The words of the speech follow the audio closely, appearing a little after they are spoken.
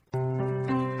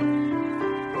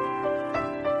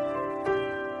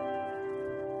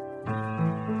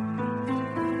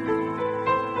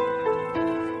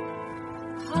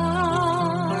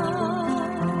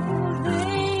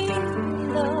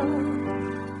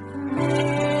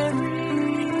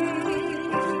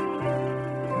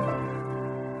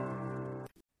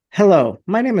Hello,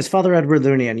 my name is Father Edward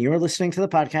Looney, and you're listening to the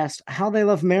podcast How They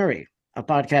Love Mary, a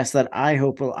podcast that I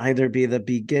hope will either be the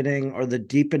beginning or the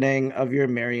deepening of your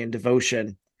Marian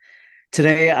devotion.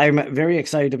 Today, I'm very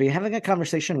excited to be having a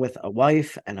conversation with a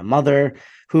wife and a mother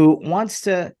who wants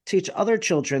to teach other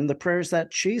children the prayers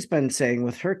that she's been saying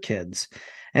with her kids.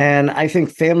 And I think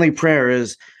family prayer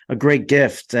is a great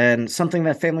gift and something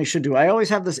that families should do. I always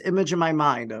have this image in my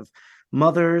mind of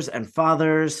mothers and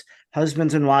fathers,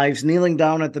 husbands and wives kneeling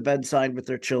down at the bedside with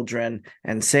their children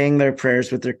and saying their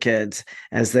prayers with their kids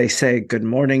as they say, "Good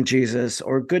morning, Jesus,"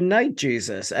 or "Good night,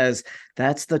 Jesus," as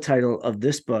that's the title of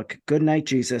this book, Goodnight,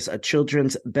 Jesus, a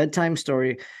children's bedtime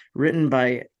story written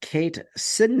by Kate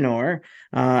Sydnor.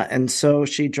 And so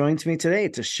she joins me today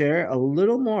to share a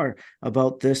little more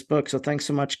about this book. So thanks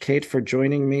so much, Kate, for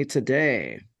joining me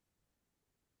today.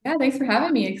 Yeah, thanks for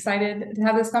having me. Excited to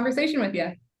have this conversation with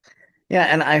you. Yeah,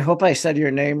 and I hope I said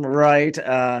your name right.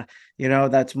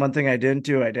 That's one thing I didn't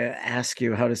do. I didn't ask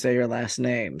you how to say your last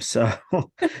name. So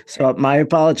so my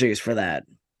apologies for that.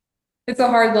 It's a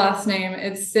hard last name.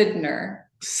 It's Sydnor.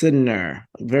 Sydnor.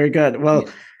 Very good. Well,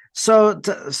 Yeah. so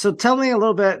tell me a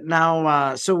little bit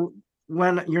now. So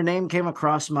when your name came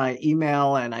across my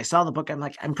email and I saw the book, I'm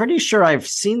like, I'm pretty sure I've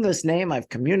seen this name. I've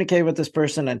communicated with this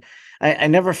person, and I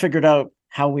never figured out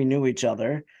how we knew each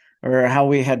other or how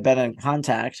we had been in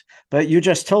contact. But you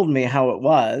just told me how it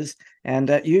was, and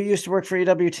you used to work for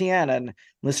EWTN, and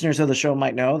listeners of the show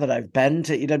might know that I've been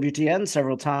to EWTN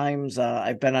several times.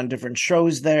 I've been on different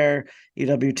shows there.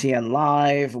 EWTN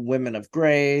Live, Women of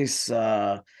Grace,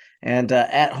 and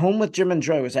At Home with Jim and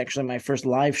Joy was actually my first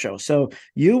live show. So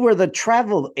you were the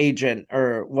travel agent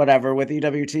or whatever with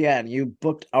EWTN. You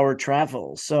booked our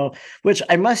travel. So, which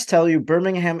I must tell you,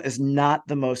 Birmingham is not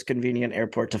the most convenient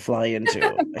airport to fly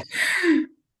into.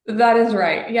 That is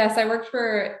right. Yes, I worked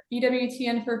for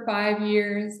EWTN for 5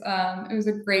 years. It was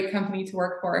a great company to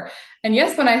work for. And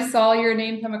yes, when I saw your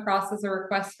name come across as a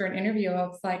request for an interview, I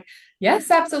was like,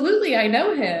 yes, absolutely. I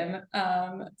know him.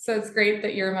 So it's great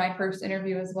that you're my first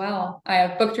interview as well. I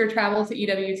have booked your travel to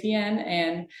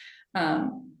EWTN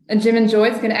and Jim and Joy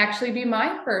is going to actually be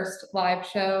my first live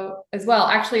show as well.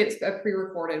 Actually, it's a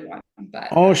pre-recorded one, but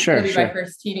Oh, it'll sure, be my sure.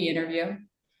 first TV interview.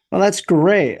 Well, that's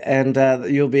great. And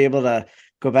you'll be able to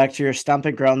go back to your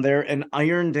stomping ground there in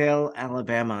Irondale,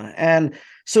 Alabama. And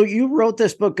so you wrote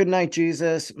this book, Goodnight,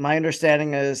 Jesus. My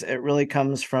understanding is it really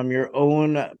comes from your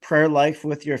own prayer life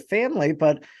with your family.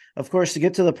 But of course, to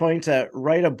get to the point to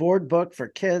write a board book for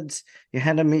kids, you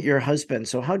had to meet your husband.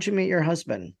 So how'd you meet your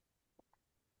husband?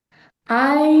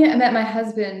 I met my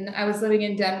husband. I was living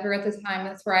in Denver at the time.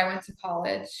 That's where I went to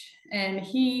college. And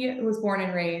he was born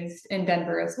and raised in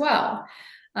Denver as well.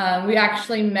 We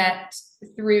actually met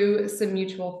through some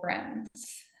mutual friends.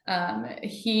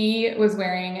 He was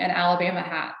wearing an Alabama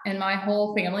hat, and my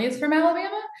whole family is from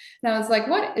Alabama. And I was like,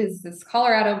 what is this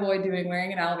Colorado boy doing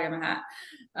wearing an Alabama hat?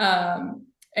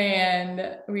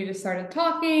 And we just started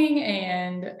talking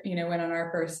and, went on our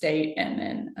first date. And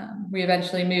then we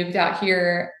eventually moved out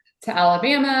here to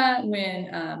Alabama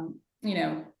when,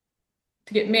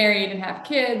 to get married and have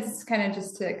kids, kind of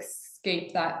just to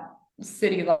escape that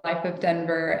city life of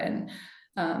Denver and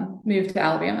move to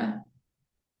Alabama.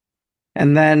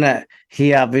 And then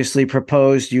he obviously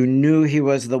proposed. You knew he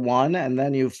was the one, and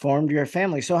then you formed your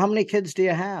family. So how many kids do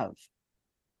you have?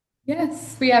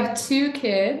 Yes, we have two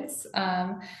kids,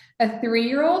 a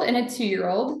 3-year-old and a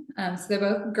 2-year-old. So they're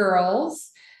both girls.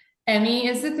 Emmy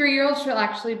is the 3-year-old. She'll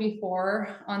actually be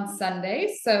 4 on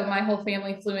Sunday. So my whole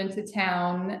family flew into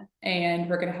town and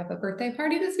we're going to have a birthday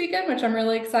party this weekend, which I'm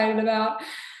really excited about.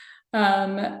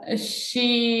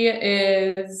 She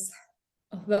is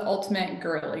the ultimate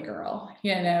girly girl.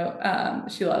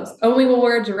 She loves only will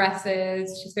wear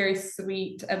dresses. She's very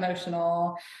sweet,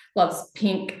 emotional, loves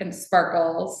pink and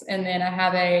sparkles. And then I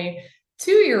have a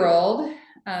 2-year-old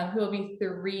who will be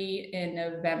 3 in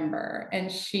November,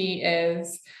 and she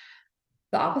is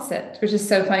the opposite, which is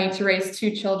so funny to raise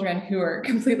two children who are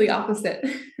completely opposite.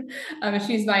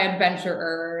 She's my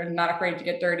adventurer, not afraid to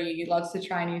get dirty, loves to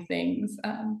try new things.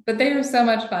 But they are so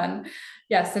much fun.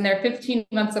 Yes, and they're 15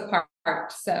 months apart,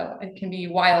 so it can be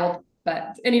wild.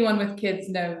 But anyone with kids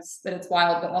knows that it's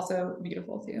wild, but also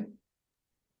beautiful too.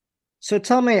 So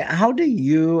tell me, how do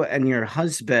you and your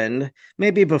husband,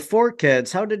 maybe before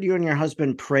kids, how did you and your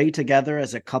husband pray together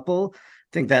as a couple?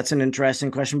 I think that's an interesting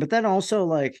question. But then also,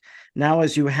 like now,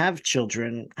 as you have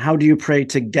children, how do you pray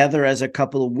together as a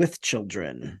couple with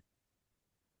children?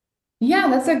 Yeah,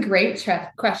 that's a great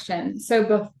question.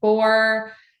 So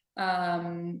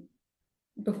um,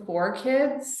 before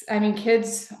kids, I mean,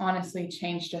 kids honestly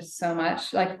changed us so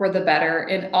much, like for the better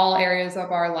in all areas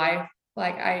of our life.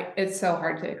 It's so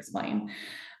hard to explain.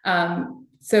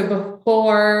 So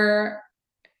before,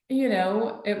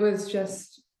 it was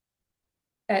just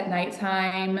at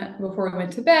nighttime before we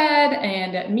went to bed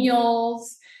and at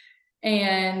meals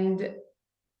and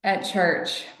at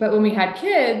church. But when we had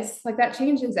kids, like that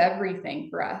changes everything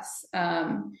for us.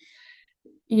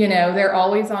 They're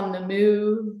always on the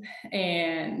move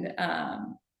and,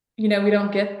 we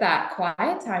don't get that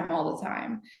quiet time all the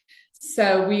time.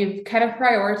 So we've kind of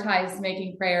prioritized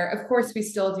making prayer. Of course, we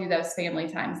still do those family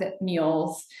times at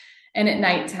meals and at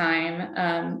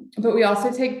nighttime. But we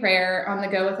also take prayer on the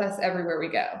go with us everywhere we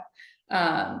go.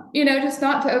 Just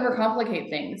not to overcomplicate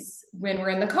things. When we're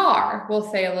in the car, we'll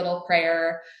say a little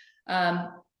prayer,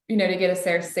 to get us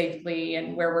there safely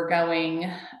and where we're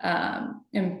going.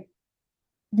 And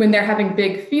when they're having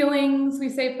big feelings, we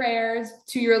say prayers.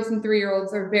 2-year-olds and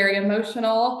 3-year-olds are very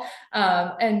emotional,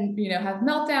 and have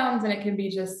meltdowns, and it can be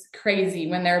just crazy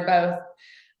when they're both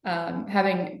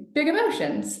having big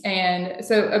emotions. And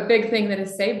so a big thing that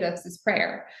has saved us is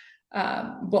prayer.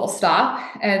 We'll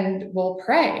stop and we'll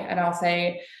pray, and I'll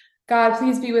say, God,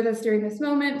 please be with us during this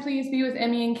moment. Please be with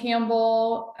Emmy and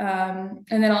Campbell. And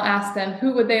then I'll ask them,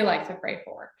 who would they like to pray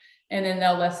for? And then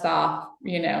they'll list off,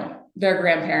 their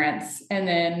grandparents. And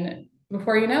then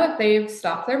before you know it, they've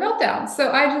stopped their meltdowns.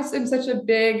 So I just am such a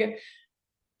big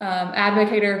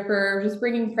advocator for just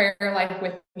bringing prayer life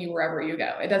with you wherever you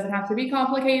go. It doesn't have to be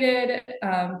complicated,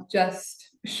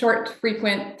 just short,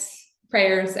 frequent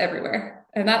prayers everywhere.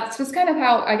 And that's just kind of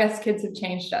how I guess kids have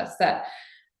changed us. That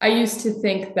I used to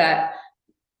think that,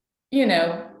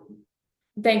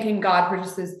 thanking God for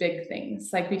just those big things,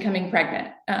 like becoming pregnant,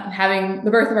 having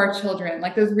the birth of our children,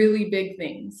 like those really big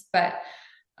things. But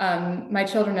my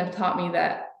children have taught me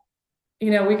that,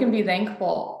 we can be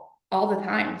thankful all the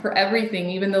time for everything,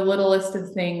 even the littlest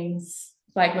of things,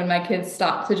 like when my kids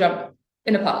stop to jump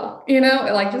in a puddle,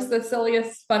 like just the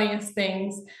silliest, funniest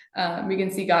things, we can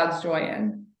see God's joy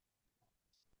in.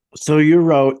 So you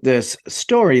wrote this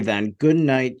story then,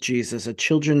 Goodnight, Jesus, a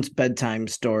children's bedtime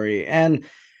story. And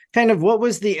kind of what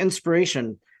was the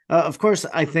inspiration? Of course,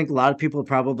 I think a lot of people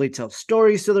probably tell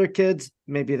stories to their kids.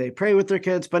 Maybe they pray with their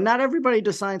kids, but not everybody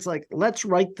decides like, let's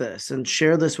write this and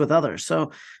share this with others.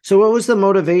 So what was the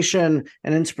motivation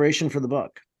and inspiration for the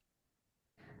book?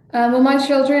 Well, my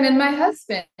children and my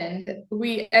husband,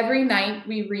 every night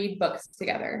we read books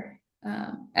together.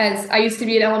 As I used to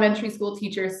be an elementary school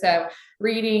teacher, so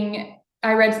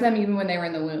I read to them even when they were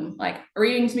in the womb. Like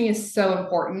reading to me is so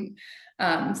important.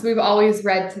 So we've always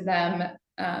read to them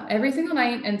every single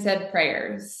night and said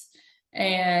prayers.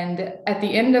 And at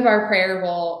the end of our prayer,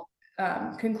 we'll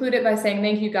conclude it by saying,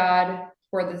 thank you, God,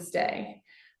 for this day.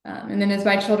 And then as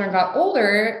my children got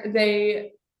older,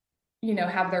 they,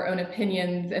 have their own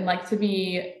opinions and like to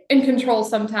be in control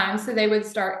sometimes. So they would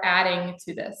start adding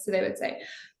to this. So they would say,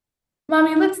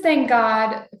 Mommy, let's thank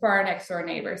God for our next door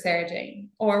neighbor, Sarah Jane,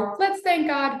 or let's thank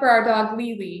God for our dog,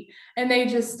 Lily. And they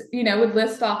just, would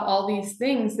list off all these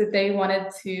things that they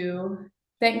wanted to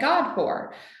thank God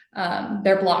for,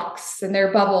 their blocks and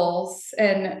their bubbles.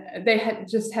 And they had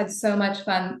just had so much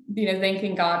fun,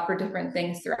 thanking God for different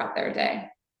things throughout their day.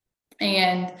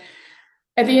 And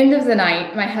at the end of the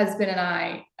night, my husband and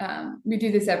I, we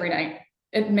do this every night.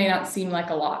 It may not seem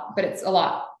like a lot, but it's a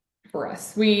lot for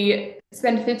us. We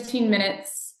spend 15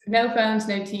 minutes, no phones,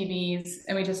 no TVs,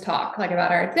 and we just talk like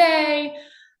about our day.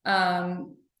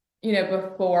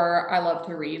 Before I love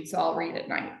to read, so I'll read at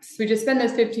night. So we just spend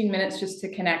those 15 minutes just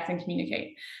to connect and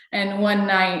communicate. And one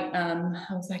night,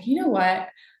 I was like, you know what?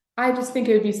 I just think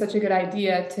it would be such a good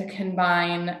idea to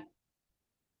combine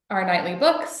our nightly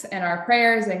books and our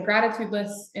prayers and gratitude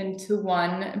lists into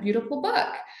one beautiful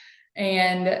book.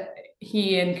 And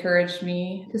he encouraged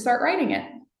me to start writing it.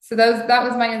 So that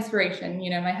was my inspiration,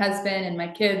 my husband and my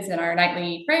kids and our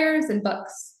nightly prayers and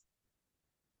books.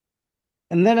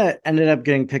 And then it ended up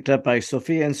getting picked up by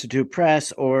Sophia Institute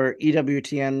Press or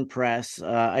EWTN Press.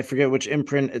 I forget which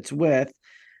imprint it's with.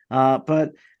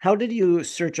 But how did you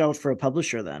search out for a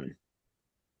publisher then?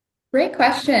 Great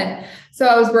question. So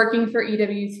I was working for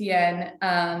EWTN,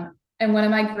 and one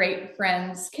of my great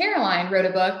friends, Caroline, wrote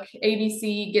a book,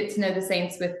 ABC Get to Know the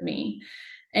Saints with Me.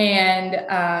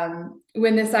 And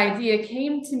when this idea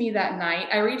came to me that night,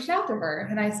 I reached out to her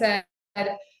and I said,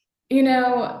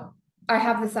 I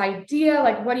have this idea,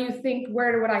 like, what do you think?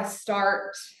 Where would I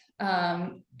start?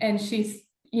 And she's,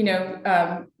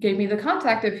 gave me the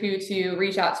contact of who to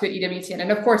reach out to at EWTN.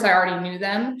 And of course, I already knew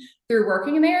them through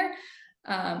working there.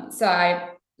 So I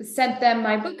sent them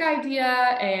my book idea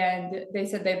and they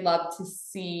said they'd love to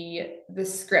see the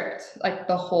script, like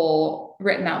the whole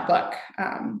written out book.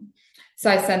 So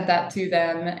I sent that to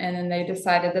them, and then they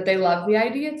decided that they loved the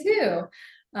idea too.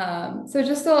 So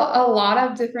just a lot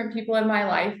of different people in my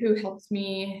life who helped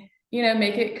me,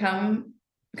 make it come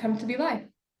to be life.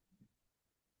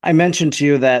 I mentioned to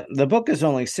you that the book is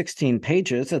only 16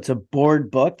 pages. It's a board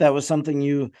book. That was something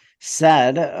you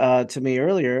said to me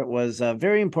earlier. It was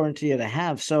very important to you to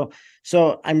have. So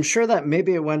I'm sure that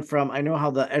maybe it went from, I know how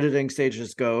the editing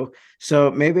stages go. So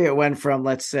maybe it went from,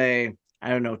 let's say, I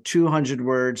don't know, 200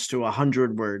 words to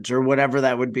 100 words or whatever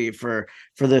that would be for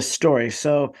this story.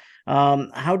 So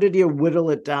how did you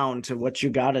whittle it down to what you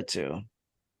got it to?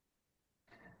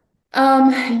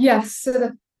 Yes. So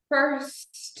the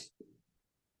first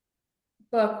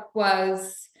book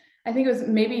was, I think it was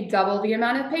maybe double the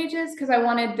amount of pages because I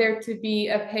wanted there to be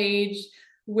a page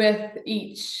with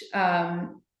each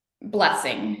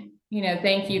blessing.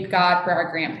 Thank you, God, for our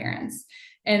grandparents.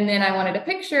 And then I wanted a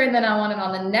picture, and then I wanted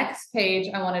on the next page,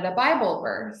 I wanted a Bible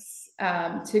verse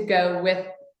to go with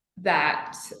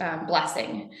that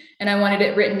blessing. And I wanted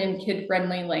it written in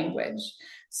kid-friendly language.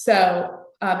 So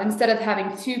instead of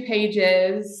having 2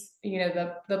 pages,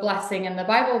 the blessing and the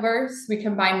Bible verse, we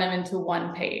combine them into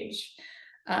one page.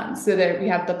 So that we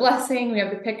have the blessing, we have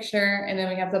the picture, and then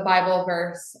we have the Bible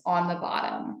verse on the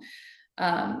bottom.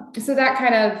 So that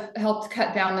kind of helped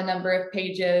cut down the number of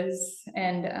pages,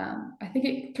 and I think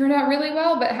it turned out really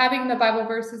well. But having the Bible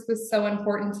verses was so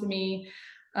important to me,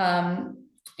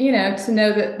 to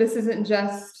know that this isn't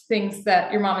just things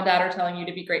that your mom and dad are telling you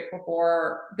to be grateful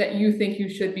for, that you think you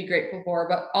should be grateful for,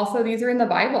 but also these are in the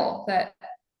Bible that,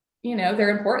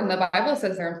 they're important. The Bible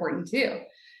says they're important too,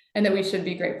 and that we should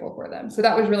be grateful for them. So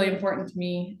that was really important to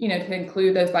me, to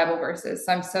include those Bible verses.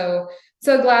 So I'm so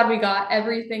glad we got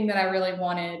everything that I really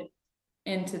wanted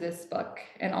into this book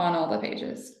and on all the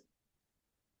pages.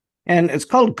 And it's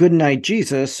called Goodnight,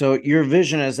 Jesus. So your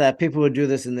vision is that people would do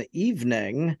this in the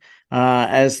evening,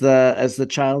 as the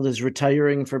child is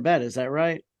retiring for bed. Is that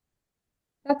right?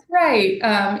 That's right.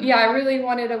 Yeah, I really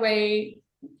wanted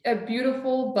a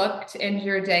beautiful book to end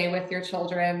your day with your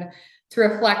children, to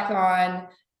reflect on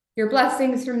your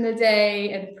blessings from the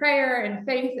day and prayer and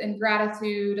faith and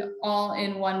gratitude all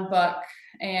in one book.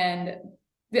 And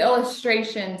the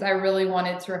illustrations, I really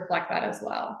wanted to reflect that as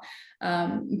well.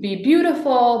 Be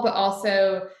beautiful, but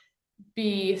also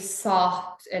be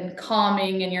soft and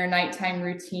calming in your nighttime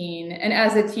routine. And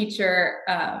as a teacher,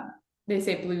 they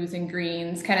say blues and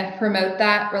greens kind of promote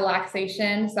that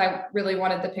relaxation. So I really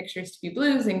wanted the pictures to be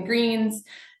blues and greens,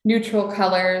 neutral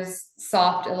colors,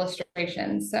 soft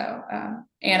illustrations. So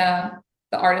Anna,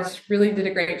 the artist, really did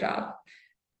a great job.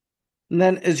 And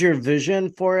then is your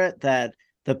vision for it that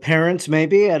the parents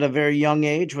maybe at a very young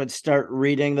age would start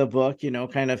reading the book,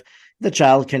 kind of the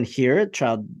child can hear it,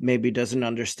 child maybe doesn't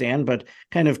understand, but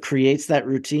kind of creates that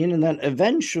routine. And then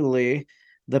eventually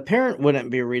the parent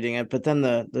wouldn't be reading it, but then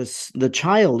the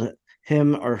child,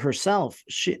 him or herself,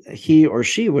 he or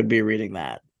she would be reading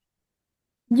that.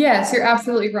 Yes, you're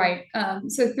absolutely right.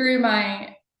 So through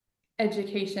my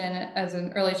education as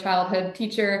an early childhood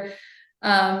teacher,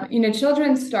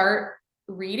 children start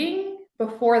reading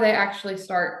before they actually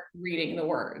start reading the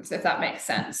words, if that makes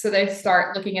sense. So they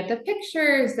start looking at the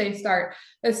pictures, they start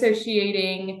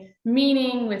associating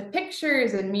meaning with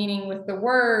pictures and meaning with the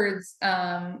words,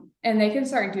 and they can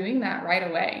start doing that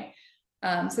right away.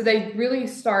 So they really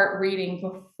start reading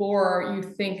before you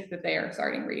think that they are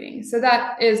starting reading. So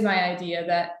that is my idea,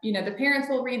 that, the parents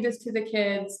will read this to the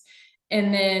kids,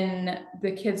 and then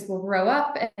the kids will grow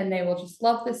up and they will just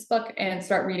love this book and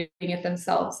start reading it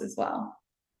themselves as well.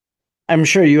 I'm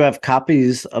sure you have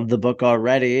copies of the book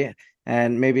already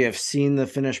and maybe have seen the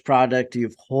finished product.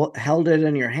 You've held it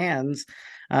in your hands.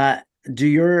 Uh, do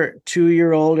your 2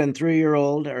 year old and 3 year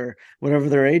old or whatever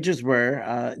their ages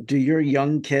were, do your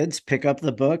young kids pick up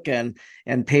the book and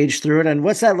page through it? And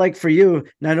what's that like for you,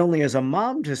 not only as a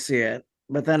mom to see it,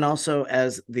 but then also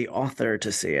as the author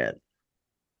to see it?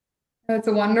 It's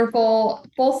a wonderful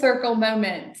full circle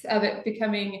moment of it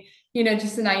becoming,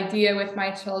 just an idea with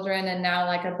my children, and now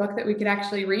like a book that we could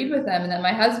actually read with them. And then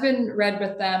my husband read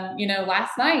with them,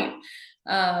 last night.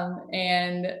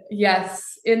 And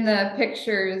yes, in the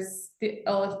pictures, the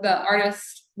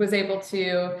artist was able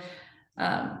to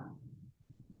um,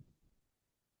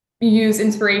 use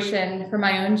inspiration from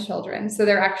my own children. So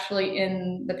they're actually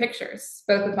in the pictures,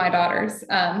 both of my daughters.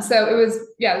 So it was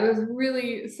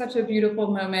really such a beautiful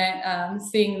moment,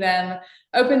 seeing them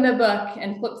open the book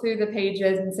and flip through the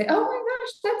pages and say, oh my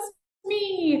gosh, that's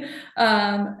me.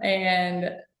 And,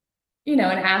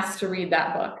 and ask to read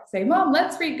that book. Say, Mom,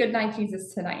 let's read Goodnight,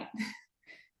 Jesus tonight.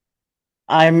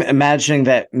 I'm imagining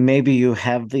that maybe you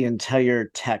have the entire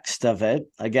text of it,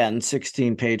 again,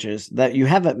 16 pages, that you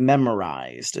have it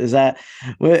memorized. Would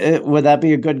that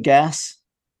be a good guess?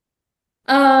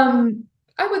 Um,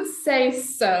 I would say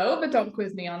so, but don't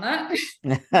quiz me on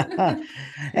that.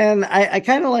 And I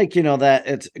kind of like, that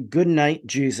it's Goodnight,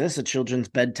 Jesus, a children's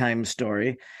bedtime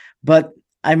story. But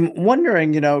I'm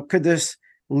wondering, could this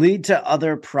lead to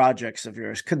other projects of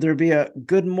yours? Could there be a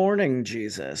Good Morning,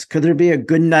 Jesus? Could there be a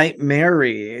Good Night,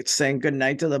 Mary? It's saying good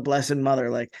night to the Blessed Mother.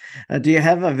 Like, do you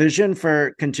have a vision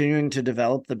for continuing to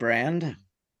develop the brand?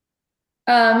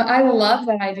 I love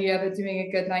that idea of doing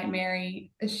a Goodnight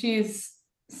Mary. She's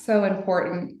so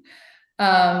important.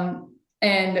 And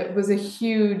it was a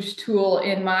huge tool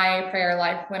in my prayer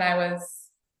life when I was,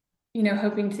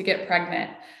 hoping to get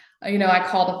pregnant. I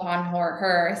called upon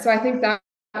her. So I think that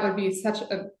would be such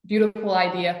a beautiful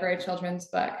idea for a children's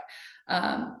book.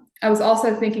 I was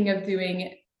also thinking of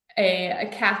doing a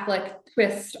Catholic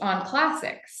twist on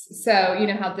classics. So, you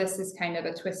know how this is kind of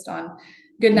a twist on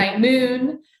Goodnight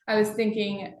Moon. I was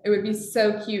thinking it would be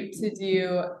so cute to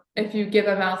do if you give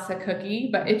a mouse a cookie,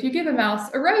 but if you give a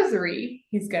mouse a rosary,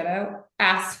 he's gonna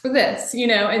ask for this,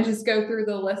 and just go through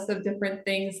the list of different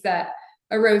things that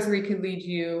a rosary could lead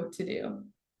you to do.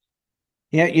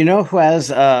 Yeah, you know who has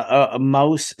a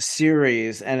mouse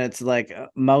series, and it's like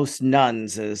Mouse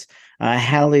Nuns is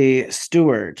Haley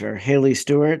Stewart.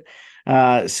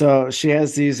 So she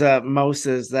has these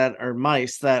mouses that are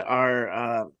mice that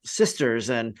are sisters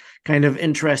and kind of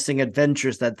interesting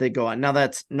adventures that they go on. Now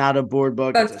that's not a board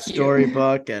book; it's a That's cute.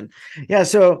 storybook, and yeah,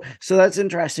 so that's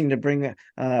interesting to bring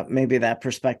maybe that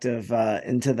perspective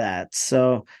into that.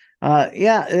 So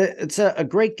yeah, it's a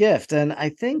great gift, and I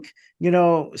think.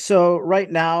 So right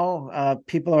now,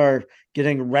 people are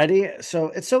getting ready. So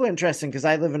it's so interesting because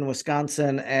I live in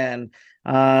Wisconsin and,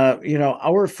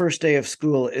 our first day of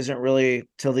school isn't really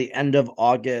till the end of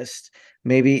August.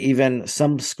 Maybe even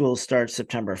some schools start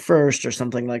September 1st or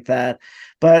something like that.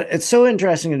 But it's so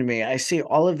interesting to me. I see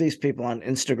all of these people on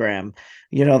Instagram,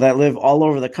 that live all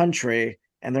over the country.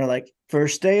 And they're like,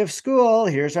 first day of school,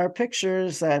 here's our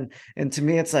pictures. And to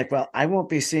me, it's like, well, I won't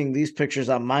be seeing these pictures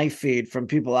on my feed from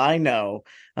people I know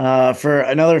for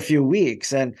another few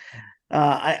weeks. And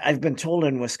I've been told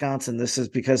in Wisconsin this is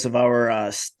because of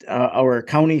our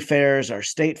county fairs, our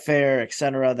state fair, et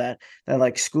cetera, that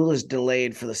like school is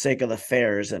delayed for the sake of the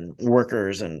fairs and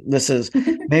workers. And this is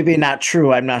maybe not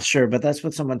true. I'm not sure, but that's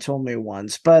what someone told me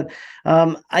once. But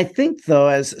I think though,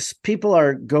 as people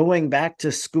are going back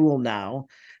to school now,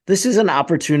 this is an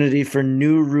opportunity for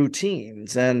new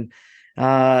routines and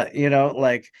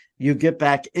like you get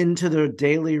back into the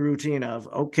daily routine of,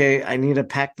 okay, I need to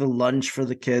pack the lunch for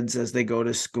the kids as they go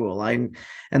to school. And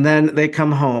then they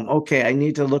come home. Okay, I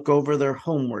need to look over their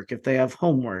homework if they have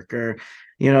homework or,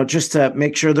 just to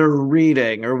make sure they're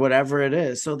reading or whatever it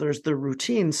is. So there's the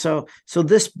routine. So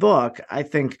this book, I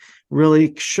think,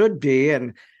 really should be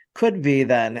and could be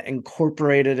then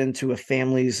incorporated into a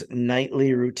family's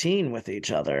nightly routine with each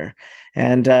other.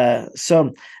 And I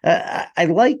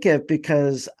like it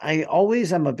because I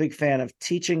always am a big fan of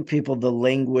teaching people the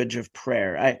language of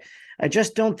prayer. I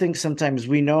just don't think sometimes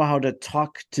we know how to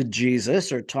talk to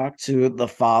Jesus or talk to the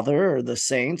Father or the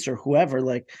saints or whoever.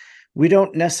 Like, we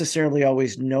don't necessarily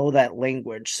always know that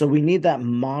language. So we need that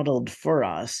modeled for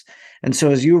us. And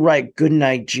so as you write, Good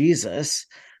Night, Jesus,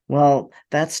 well,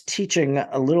 that's teaching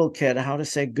a little kid how to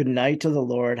say good night to the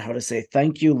Lord, how to say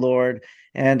thank you, Lord.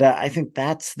 And I think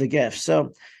that's the gift.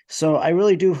 So I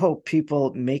really do hope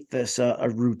people make this a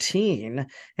routine,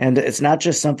 and it's not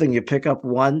just something you pick up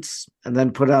once and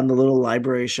then put on the little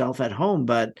library shelf at home,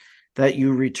 but that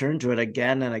you return to it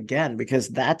again and again, because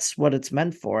that's what it's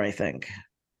meant for, I think.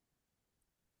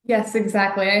 Yes,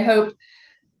 exactly. I hope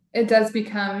it does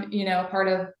become, a part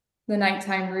of the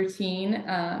nighttime routine,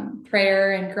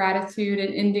 prayer and gratitude,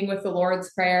 and ending with the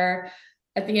Lord's Prayer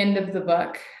at the end of the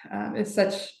book is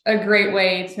such a great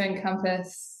way to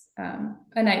encompass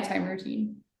a nighttime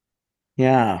routine.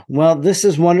 Yeah. Well, this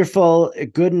is wonderful.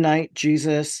 Good Night,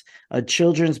 Jesus, a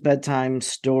children's bedtime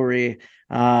story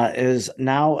is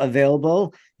now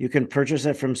available. You can purchase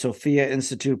it from Sophia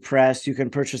Institute Press. You can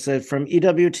purchase it from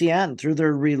EWTN through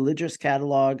their religious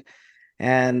catalog.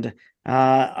 And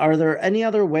are there any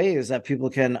other ways that people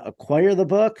can acquire the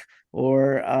book?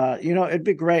 Or, it'd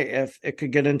be great if it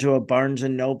could get into a Barnes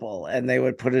and Noble and they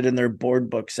would put it in their board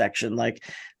book section. Like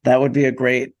that would be a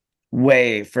great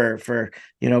way for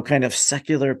kind of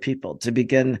secular people to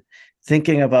begin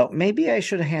thinking about maybe I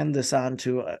should hand this on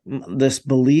to this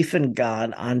belief in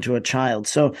God onto a child.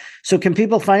 So can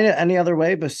people find it any other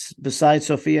way besides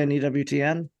Sophia and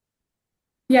EWTN?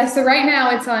 Yeah, so right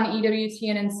now it's on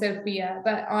EWTN in Sophia,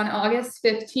 but on August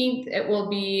 15th, it will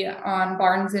be on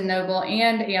Barnes and Noble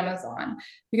and Amazon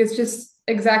because just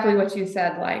exactly what you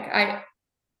said, like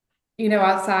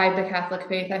outside the Catholic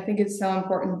faith, I think it's so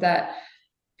important that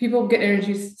people get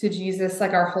introduced to Jesus,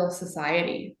 like our whole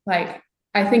society. Like,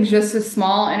 I think just a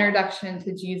small introduction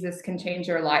to Jesus can change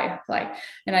your life. Like,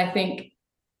 and I think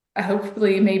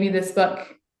hopefully maybe this book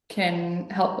can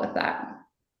help with that.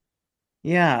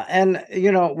 Yeah, and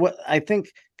what I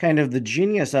think kind of the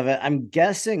genius of it, I'm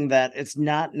guessing that it's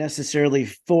not necessarily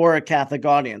for a Catholic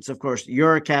audience. Of course,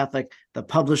 you're a Catholic, the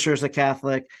publisher's a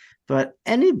Catholic, but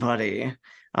anybody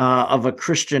of a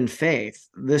Christian faith,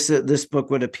 this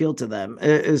book would appeal to them.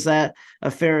 Is that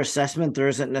a fair assessment? There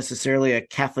isn't necessarily a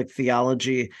Catholic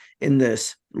theology in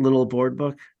this little board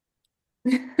book.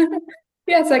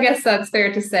 Yes, I guess that's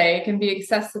fair to say. It can be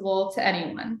accessible to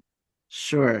anyone.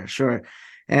 Sure, sure.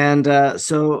 And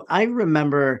so I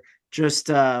remember just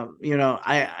I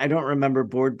don't remember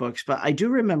board books, but I do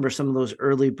remember some of those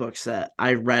early books that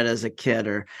I read as a kid,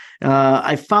 or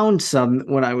I found some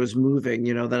when I was moving,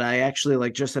 that I actually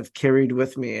like just have carried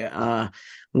with me,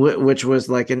 which was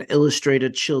like an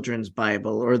illustrated children's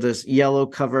Bible or this yellow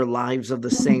cover Lives of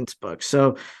the Saints book.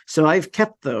 So I've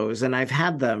kept those and I've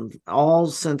had them all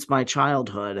since my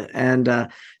childhood. And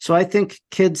so I think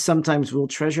kids sometimes will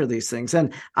treasure these things.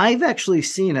 And I've actually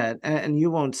seen it, and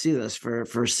you won't see this for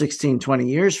 16, 20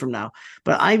 years from now,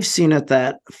 but I've seen it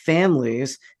that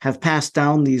families have passed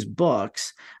down these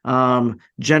books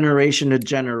generation to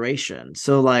generation.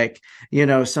 So like,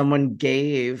 someone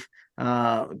gave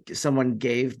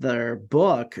their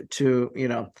book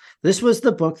to, this was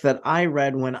the book that I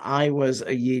read when I was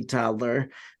a Yee toddler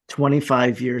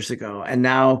 25 years ago. And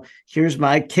now here's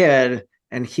my kid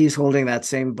and he's holding that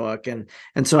same book. And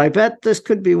so I bet this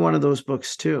could be one of those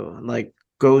books too, like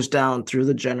goes down through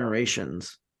the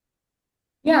generations.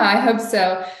 Yeah, I hope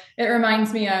so. It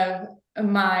reminds me of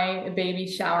my baby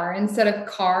shower. Instead of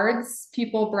cards,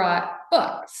 people brought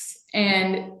books,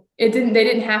 and they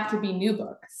didn't have to be new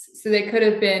books. So they could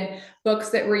have been books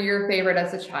that were your favorite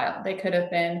as a child. They could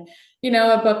have been,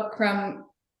 a book from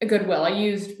a Goodwill, a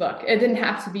used book. It didn't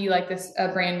have to be like this, a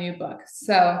brand new book.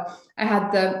 So I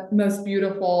had the most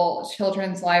beautiful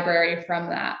children's library from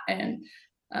that. And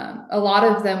a lot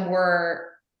of them were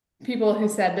people who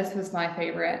said this was my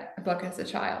favorite book as a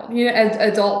child, as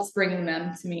adults bringing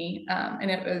them to me.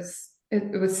 And it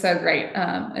was so great.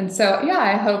 And so, yeah,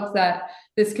 I hope that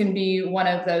this can be one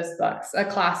of those books, a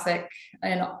classic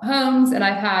in homes. And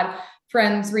I've had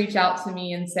friends reach out to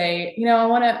me and say,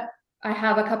 I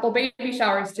have a couple baby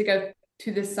showers to go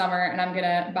to this summer and I'm going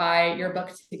to buy your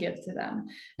book to give to them.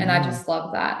 And I just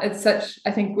love that.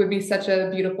 I think would be such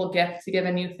a beautiful gift to give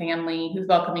a new family who's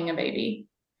welcoming a baby.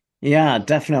 Yeah,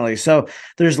 definitely. So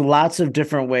there's lots of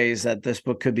different ways that this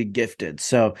book could be gifted.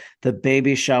 So the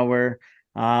baby shower,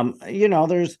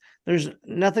 there's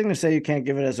nothing to say you can't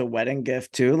give it as a wedding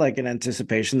gift too, like in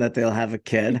anticipation that they'll have a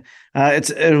kid.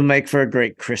 It'll make for a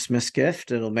great Christmas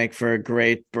gift. It'll make for a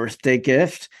great birthday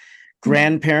gift.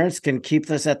 Grandparents can keep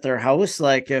this at their house.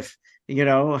 Like if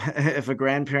if a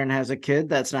grandparent has a kid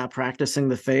that's not practicing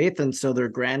the faith, and so their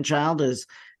grandchild is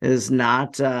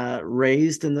not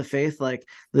raised in the faith, like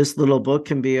this little book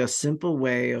can be a simple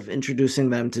way of introducing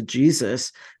them to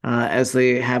Jesus as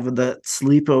they have the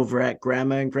sleepover at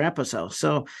grandma and grandpa's house.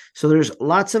 So there's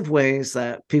lots of ways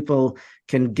that people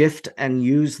can gift and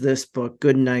use this book,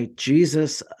 Goodnight,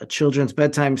 Jesus, a children's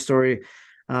bedtime story,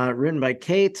 written by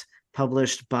Kate,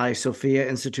 published by Sophia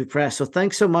Institute Press. So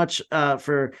thanks so much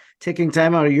for taking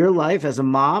time out of your life as a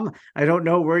mom. I don't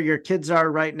know where your kids are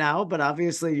right now, but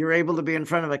obviously you're able to be in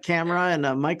front of a camera and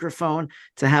a microphone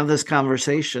to have this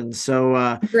conversation.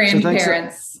 So thanks.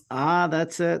 Grandparents.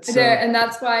 That's it. And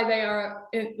that's why they are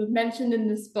mentioned in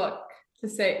this book, to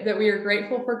say that we are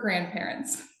grateful for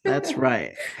grandparents. That's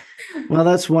right. Well,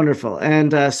 that's wonderful.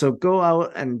 And so go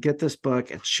out and get this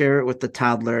book and share it with the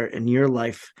toddler in your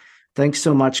life. Thanks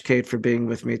so much, Kate, for being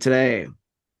with me today.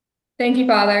 Thank you,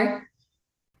 Father.